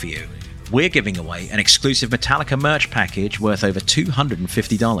cool for you. We're giving away an exclusive Metallica merch package worth over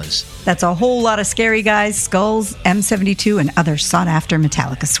 $250. That's a whole lot of Scary Guys, skulls, M72, and other sought-after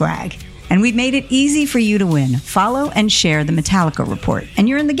Metallica swag. And we've made it easy for you to win. Follow and share the Metallica Report, and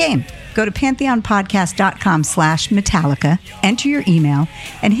you're in the game. Go to pantheonpodcast.com/Metallica, enter your email,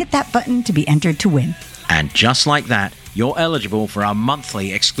 and hit that button to be entered to win. And just like that, you're eligible for our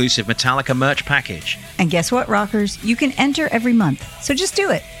monthly exclusive Metallica merch package. And guess what, rockers? You can enter every month, so just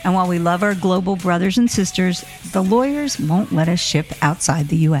do it. And while we love our global brothers and sisters, the lawyers won't let us ship outside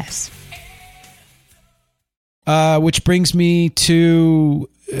the U.S. Which brings me to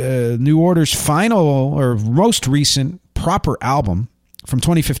New Order's final or most recent proper album from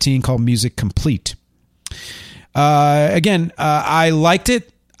 2015 called Music Complete. Again, I liked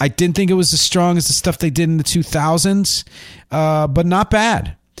it. I didn't think it was as strong as the stuff they did in the 2000s, but not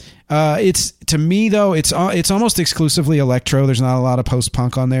bad. It's, to me though, it's almost exclusively electro. There's not a lot of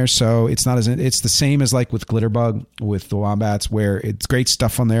post-punk on there, so it's not as, it's the same as like with Glitterbug with the Wombats, where it's great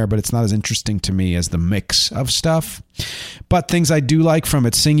stuff on there, but it's not as interesting to me as the mix of stuff. But things I do like from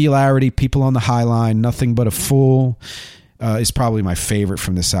it: Singularity, People on the High Line, Nothing But a Fool is probably my favorite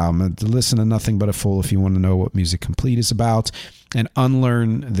from this album. Listen to Nothing But a Fool if you want to know what Music Complete is about, and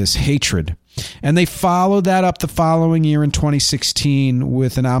Unlearn This Hatred. And they followed that up the following year in 2016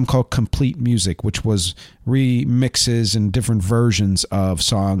 with an album called Complete Music, which was remixes and different versions of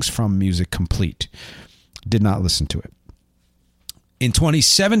songs from Music Complete. Did not listen to it. In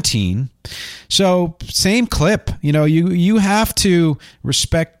 2017, so same clip, you have to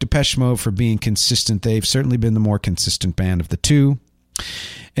respect Depeche Mode for being consistent. They've certainly been the more consistent band of the two.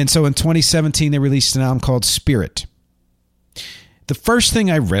 And so in 2017, they released an album called Spirit. The first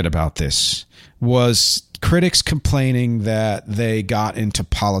thing I read about this was critics complaining that they got into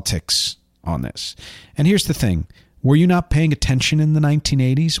politics on this. And here's the thing. Were you not paying attention in the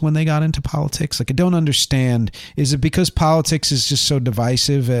 1980s when they got into politics? Like, I don't understand. Is it because politics is just so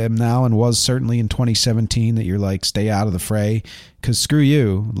divisive now and was certainly in 2017 that you're like, stay out of the fray? Because screw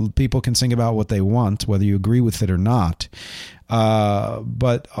you. People can sing about what they want, whether you agree with it or not.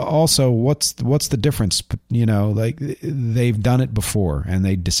 But also, what's the difference? Like, they've done it before and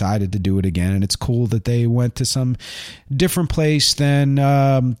they decided to do it again. And it's cool that they went to some different place than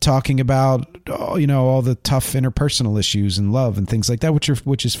talking about, all the tough interpersonal issues and love and things like that,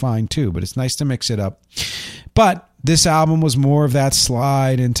 which is fine too. But it's nice to mix it up. But this album was more of that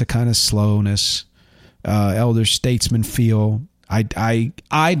slide into kind of slowness, elder statesman feel.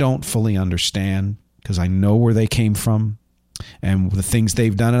 I don't fully understand because I know where they came from and the things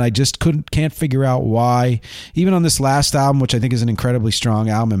they've done, and I just can't figure out why, even on this last album, which I think is an incredibly strong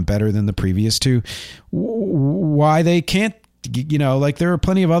album and better than the previous two, why they can't, like there are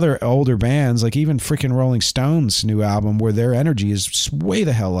plenty of other older bands, like even freaking Rolling Stones' new album, where their energy is way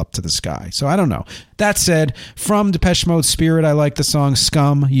the hell up to the sky. So I don't know. That said, from Depeche Mode Spirit, I like the songs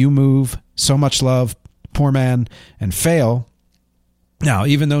Scum, You Move, So Much Love, Poor Man, and Fail. Now,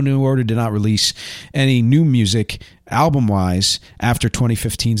 even though New Order did not release any new music album-wise after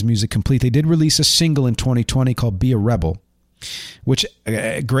 2015's Music Complete, they did release a single in 2020 called Be a Rebel, which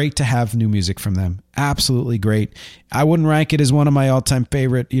great to have new music from them. Absolutely great. I wouldn't rank it as one of my all-time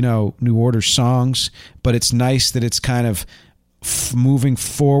favorite, New Order songs, but it's nice that it's kind of moving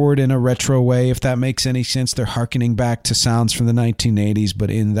forward in a retro way, if that makes any sense. They're hearkening back to sounds from the 1980s,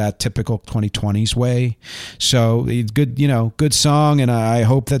 but in that typical 2020s way. So good, good song. And I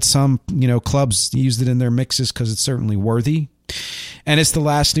hope that some, clubs used it in their mixes because it's certainly worthy. And it's the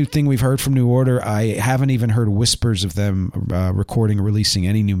last new thing we've heard from New Order. I haven't even heard whispers of them recording or releasing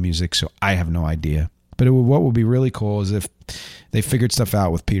any new music, so I have no idea. But what would be really cool is if they figured stuff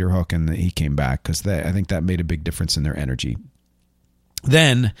out with Peter Hook and he came back, because I think that made a big difference in their energy.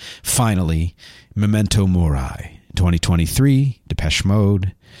 Then, finally, Memento Mori. 2023, Depeche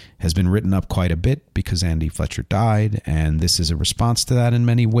Mode has been written up quite a bit because Andy Fletcher died, and this is a response to that in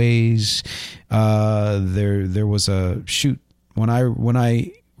many ways. There was a shoot when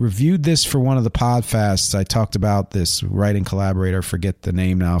I reviewed this for one of the podcasts. I talked about this writing collaborator. I forget the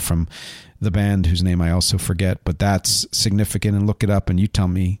name now, from the band whose name I also forget, but that's significant. And look it up, and you tell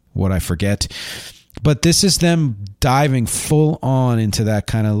me what I forget. But this is them diving full on into that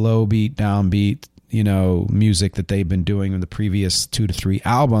kind of low beat, downbeat, music that they've been doing in the previous 2 to 3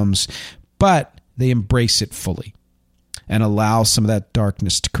 albums, but they embrace it fully and allow some of that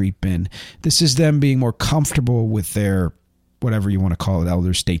darkness to creep in. This is them being more comfortable with their, whatever you want to call it,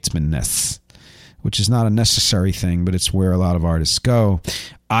 elder statesman-ness, which is not a necessary thing, but it's where a lot of artists go.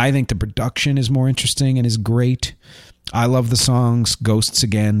 I think the production is more interesting and is great. I love the songs Ghosts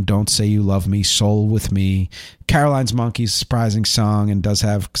Again, Don't Say You Love Me, Soul With Me. Caroline's Monkey's a surprising song and does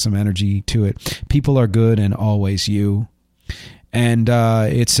have some energy to it. People Are Good and Always You. And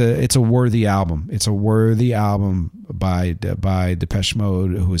it's a worthy album. It's a worthy album by Depeche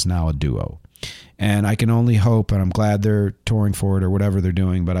Mode, who is now a duo. And I can only hope, and I'm glad they're touring for it or whatever they're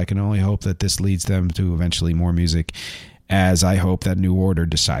doing, but I can only hope that this leads them to eventually more music, as I hope that New Order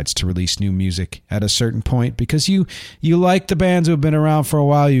decides to release new music at a certain point, because you like the bands who have been around for a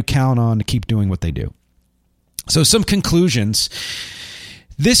while, you count on to keep doing what they do. So some conclusions.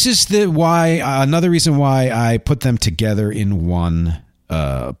 This is another reason why I put them together in one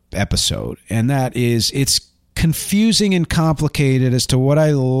episode, and that is it's confusing and complicated as to what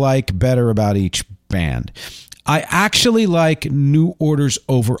I like better about each band. I actually like New Order's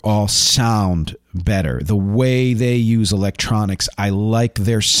overall sound better. The way they use electronics, I like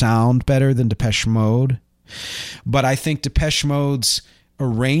their sound better than Depeche Mode. But I think Depeche Mode's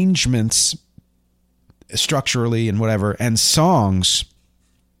arrangements structurally and whatever, and songs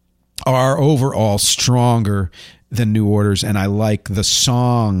are overall stronger than New Order's, and I like the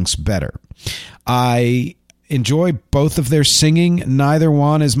songs better. I enjoy both of their singing. Neither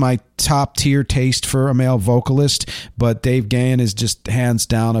one is my top tier taste for a male vocalist, but Dave Gahan is just hands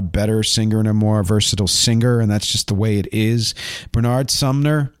down a better singer and a more versatile singer, and that's just the way it is. Bernard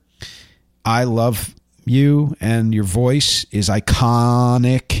Sumner, I love you, and your voice is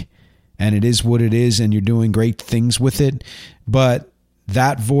iconic, and it is what it is, and you're doing great things with it, but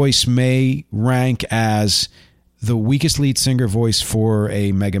that voice may rank as the weakest lead singer voice for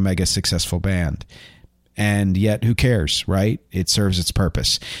a mega successful band. And yet, who cares, right? It serves its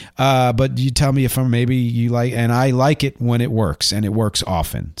purpose. But you tell me if maybe you like, and I like it when it works, and it works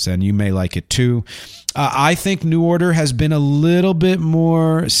often. So, and you may like it too. I think New Order has been a little bit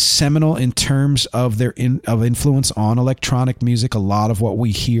more seminal in terms of their influence on electronic music. A lot of what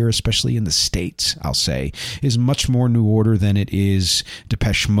we hear, especially in the States, I'll say, is much more New Order than it is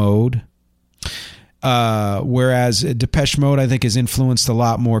Depeche Mode. Whereas Depeche Mode, I think, has influenced a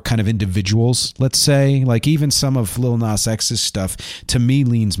lot more kind of individuals, let's say. Like even some of Lil Nas X's stuff, to me,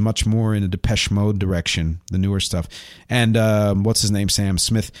 leans much more in a Depeche Mode direction, the newer stuff. And what's his name, Sam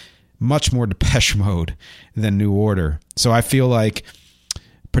Smith, much more Depeche Mode than New Order. So I feel like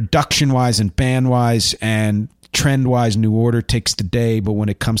production-wise and band-wise and trend-wise, New Order takes the day, but when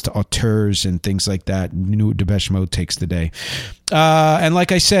it comes to auteurs and things like that, New Depeche Mode takes the day. And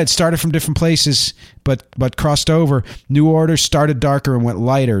like I said, started from different places, but crossed over. New Order started darker and went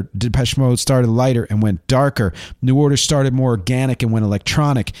lighter. Depeche Mode started lighter and went darker. New Order started more organic and went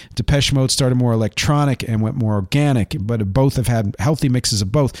electronic. Depeche Mode started more electronic and went more organic, but both have had healthy mixes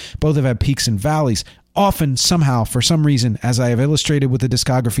of both. Both have had peaks and valleys. Often, somehow, for some reason, as I have illustrated with the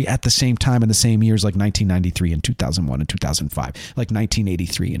discography at the same time in the same years, like 1993 and 2001 and 2005, like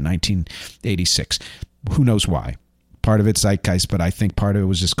 1983 and 1986. Who knows why? Part of it's zeitgeist, but I think part of it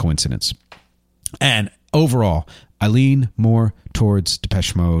was just coincidence. And overall, I lean more towards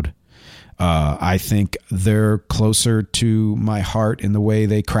Depeche Mode. I think they're closer to my heart in the way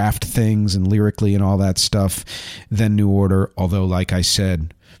they craft things and lyrically and all that stuff than New Order, although, like I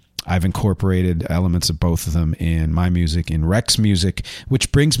said, I've incorporated elements of both of them in my music, in Rex music,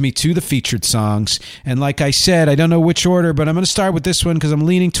 which brings me to the featured songs. And like I said, I don't know which order, but I'm going to start with this one because I'm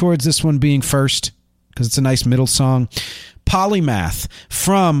leaning towards this one being first because it's a nice middle song. Polymath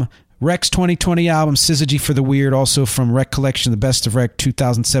from Rex 2020 album, Syzygy for the Weird, also from Rec Collection, The Best of Rec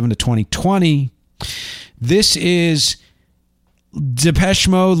 2007 to 2020. This is Depeche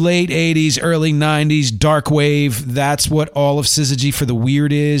Mode, late 80s, early 90s, dark wave. That's what all of Syzygy for the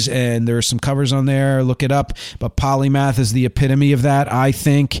Weird is, and there are some covers on there. Look it up. But Polymath is the epitome of that, I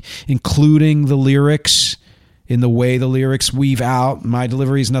think, including the lyrics, in the way the lyrics weave out. My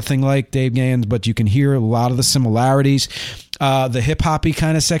delivery is nothing like Dave Gahan's, but you can hear a lot of the similarities. The hip-hoppy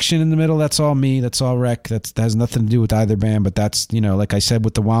kind of section in the middle, that's all me. That's all Rec. That has nothing to do with either band, but that's, like I said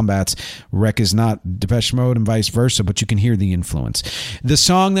with the Wombats, Rec is not Depeche Mode and vice versa, but you can hear the influence. The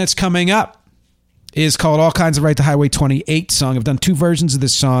song that's coming up is called All Kinds of Right to Highway 28 song. I've done two versions of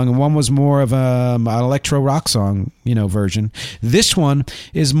this song, and one was more of an electro rock song, version. This one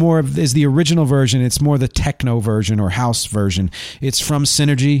is is the original version. It's more the techno version or house version. It's from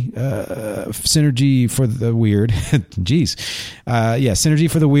Synergy, Synergy for the Weird. Jeez. Synergy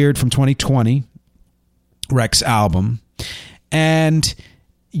for the Weird from 2020, Rex album. And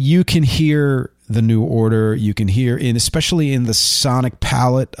you can hear the New Order, you can hear especially in the sonic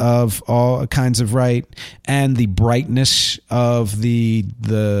palette of All Kinds of Right, and the brightness of the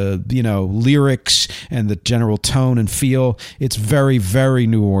lyrics and the general tone and feel. It's very, very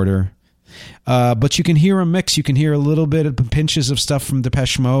New Order. But you can hear a mix. You can hear a little bit of pinches of stuff from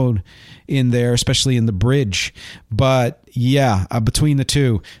Depeche Mode in there, especially in the bridge. But yeah, between the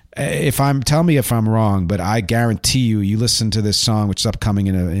two, tell me if I'm wrong, but I guarantee you listen to this song, which is upcoming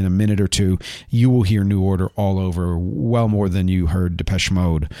in a minute or two, you will hear New Order all over, well more than you heard Depeche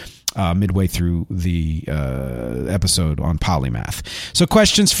Mode midway through the episode on Polymath. So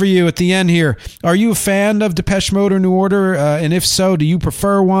questions for you at the end here. Are you a fan of Depeche Mode or New Order? And if so, do you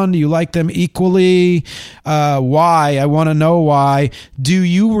prefer one? Do you like them equally? Why? I want to know why. Do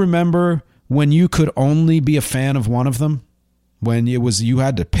you remember when you could only be a fan of one of them? When you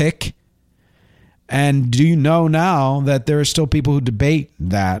had to pick? And do you know now that there are still people who debate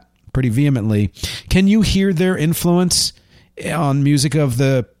that pretty vehemently. Can you hear their influence on music of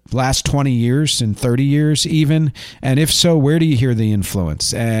the last 20 years and 30 years even? And if so, where do you hear the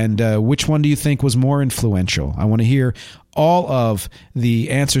influence? And which one do you think was more influential? I want to hear all of the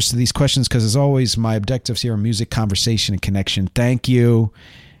answers to these questions because, as always, my objectives here are music, conversation, and connection. Thank you.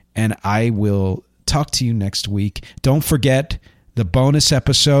 And I will talk to you next week. Don't forget the bonus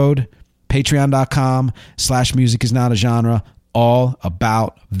episode, patreon.com/musicisnotagenre, all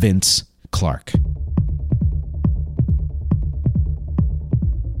about Vince Clarke.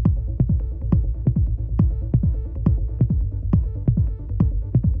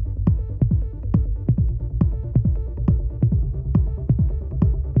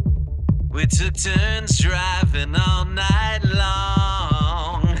 We took turns driving all night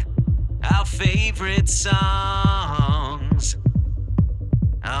long, our favorite songs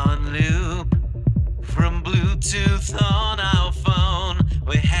on loop from Bluetooth on our phone.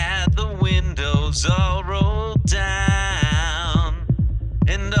 We had the windows all rolled down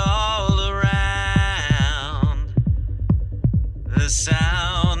and all around. The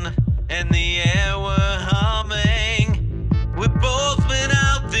sound and the air were humming. We've both been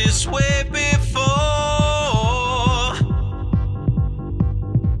out this way before,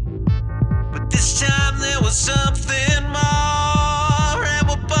 but this time there was something more, and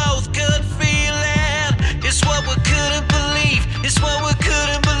we both could feel it. It's what we couldn't believe, it's what we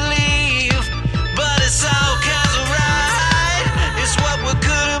couldn't believe, but it's all kinds of right. It's what we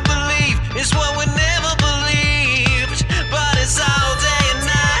couldn't believe, it's what we never believed, but it's all day and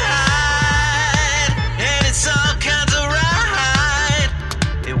night, and it's all kinds of right.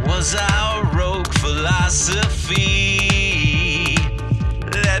 It was our rogue philosophy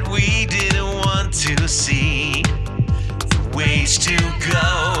that we didn't want to see the ways to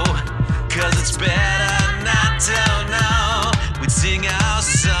go, 'cause it's better not to know. We'd sing our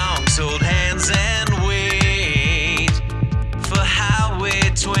songs, hold hands and wait for Highway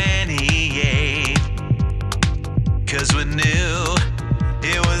 28, 'cause we knew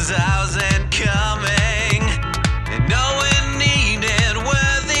it was ours and coming, and all we needed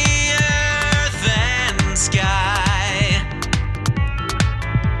were the earth and sky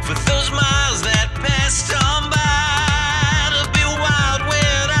for those miles that passed on by, to be wild,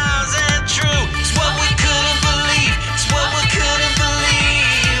 weird, ours and true. It's what we couldn't believe, it's what we couldn't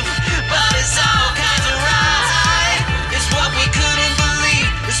believe, but it's all kinds of right. It's what we couldn't believe,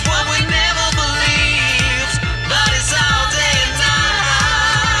 it's what we never believed, but it's all day and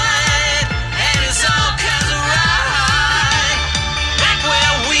night, and it's all kinds of right. Back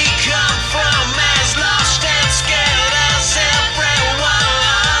where we come from, as lost and scared as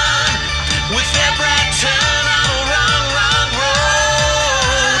everyone, with every turn on a wrong, wrong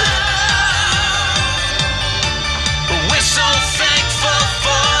road. But we're so thankful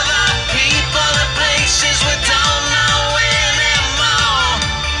for the people and places we don't know anymore,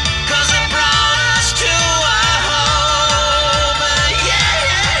 'cause it brought us to our home. Yeah.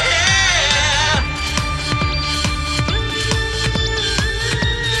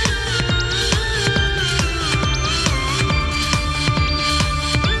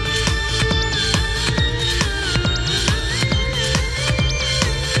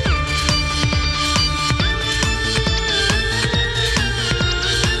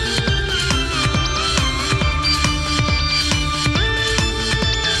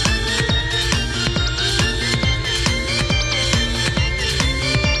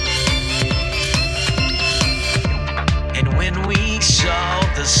 And when we saw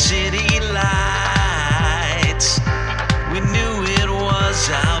the city lights, we knew it was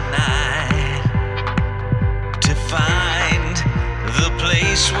our night to find the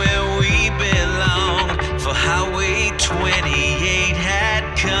place where we belong, for Highway 28 had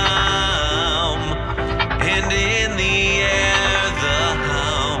come, and in the air the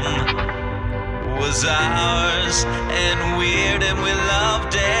hum was ours and weird, and we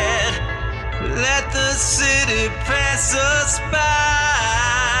loved it. Let the city pass us by.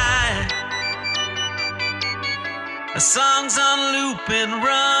 Our songs on loop and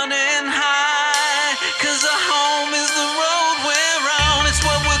running high, 'cause our home is the road we're on. It's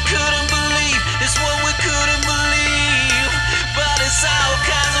what we couldn't believe, it's what we couldn't believe, but it's all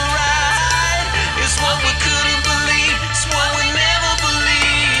kinds of right. It's what we couldn't believe, it's what we never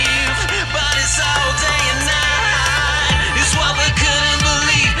believed, but it's all day and night. It's what we couldn't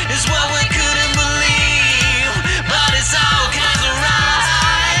believe, it's what we couldn't believe, but it's all kinds of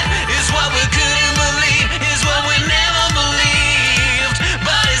right. It's what we couldn't believe, it's what we never believed,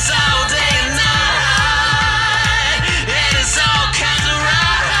 but it's all day and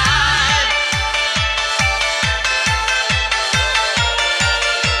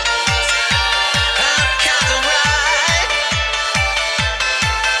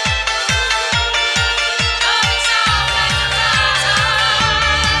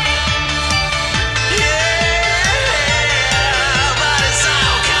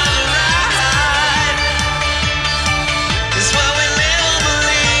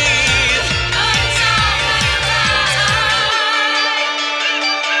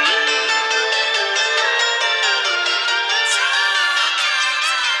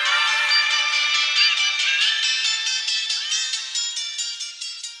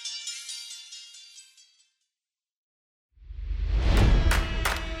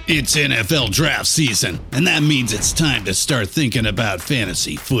It's NFL draft season, and that means it's time to start thinking about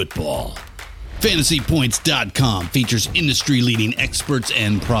fantasy football. FantasyPoints.com features industry-leading experts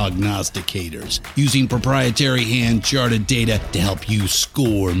and prognosticators using proprietary hand-charted data to help you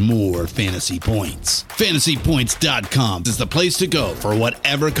score more fantasy points. FantasyPoints.com is the place to go for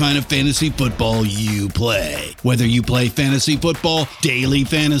whatever kind of fantasy football you play. Whether you play fantasy football, daily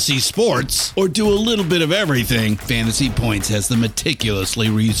fantasy sports, or do a little bit of everything, Fantasy Points has the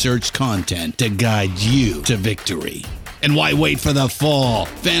meticulously researched content to guide you to victory. And why wait for the fall?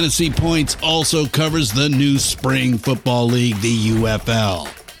 Fantasy Points also covers the new spring football league, the UFL.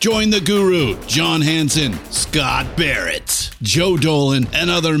 Join the guru, John Hansen, Scott Barrett, Joe Dolan,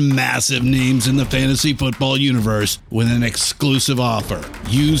 and other massive names in the fantasy football universe with an exclusive offer.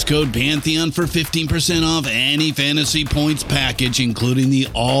 Use code Pantheon for 15% off any Fantasy Points package, including the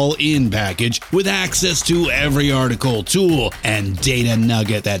all-in package, with access to every article, tool, and data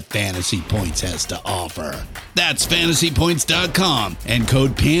nugget that Fantasy Points has to offer. That's FantasyPoints.com and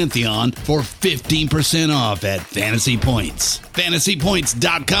code Pantheon for 15% off at Fantasy Points.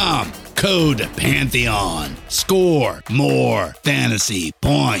 FantasyPoints.com, code Pantheon. Score more fantasy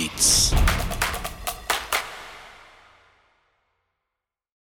points.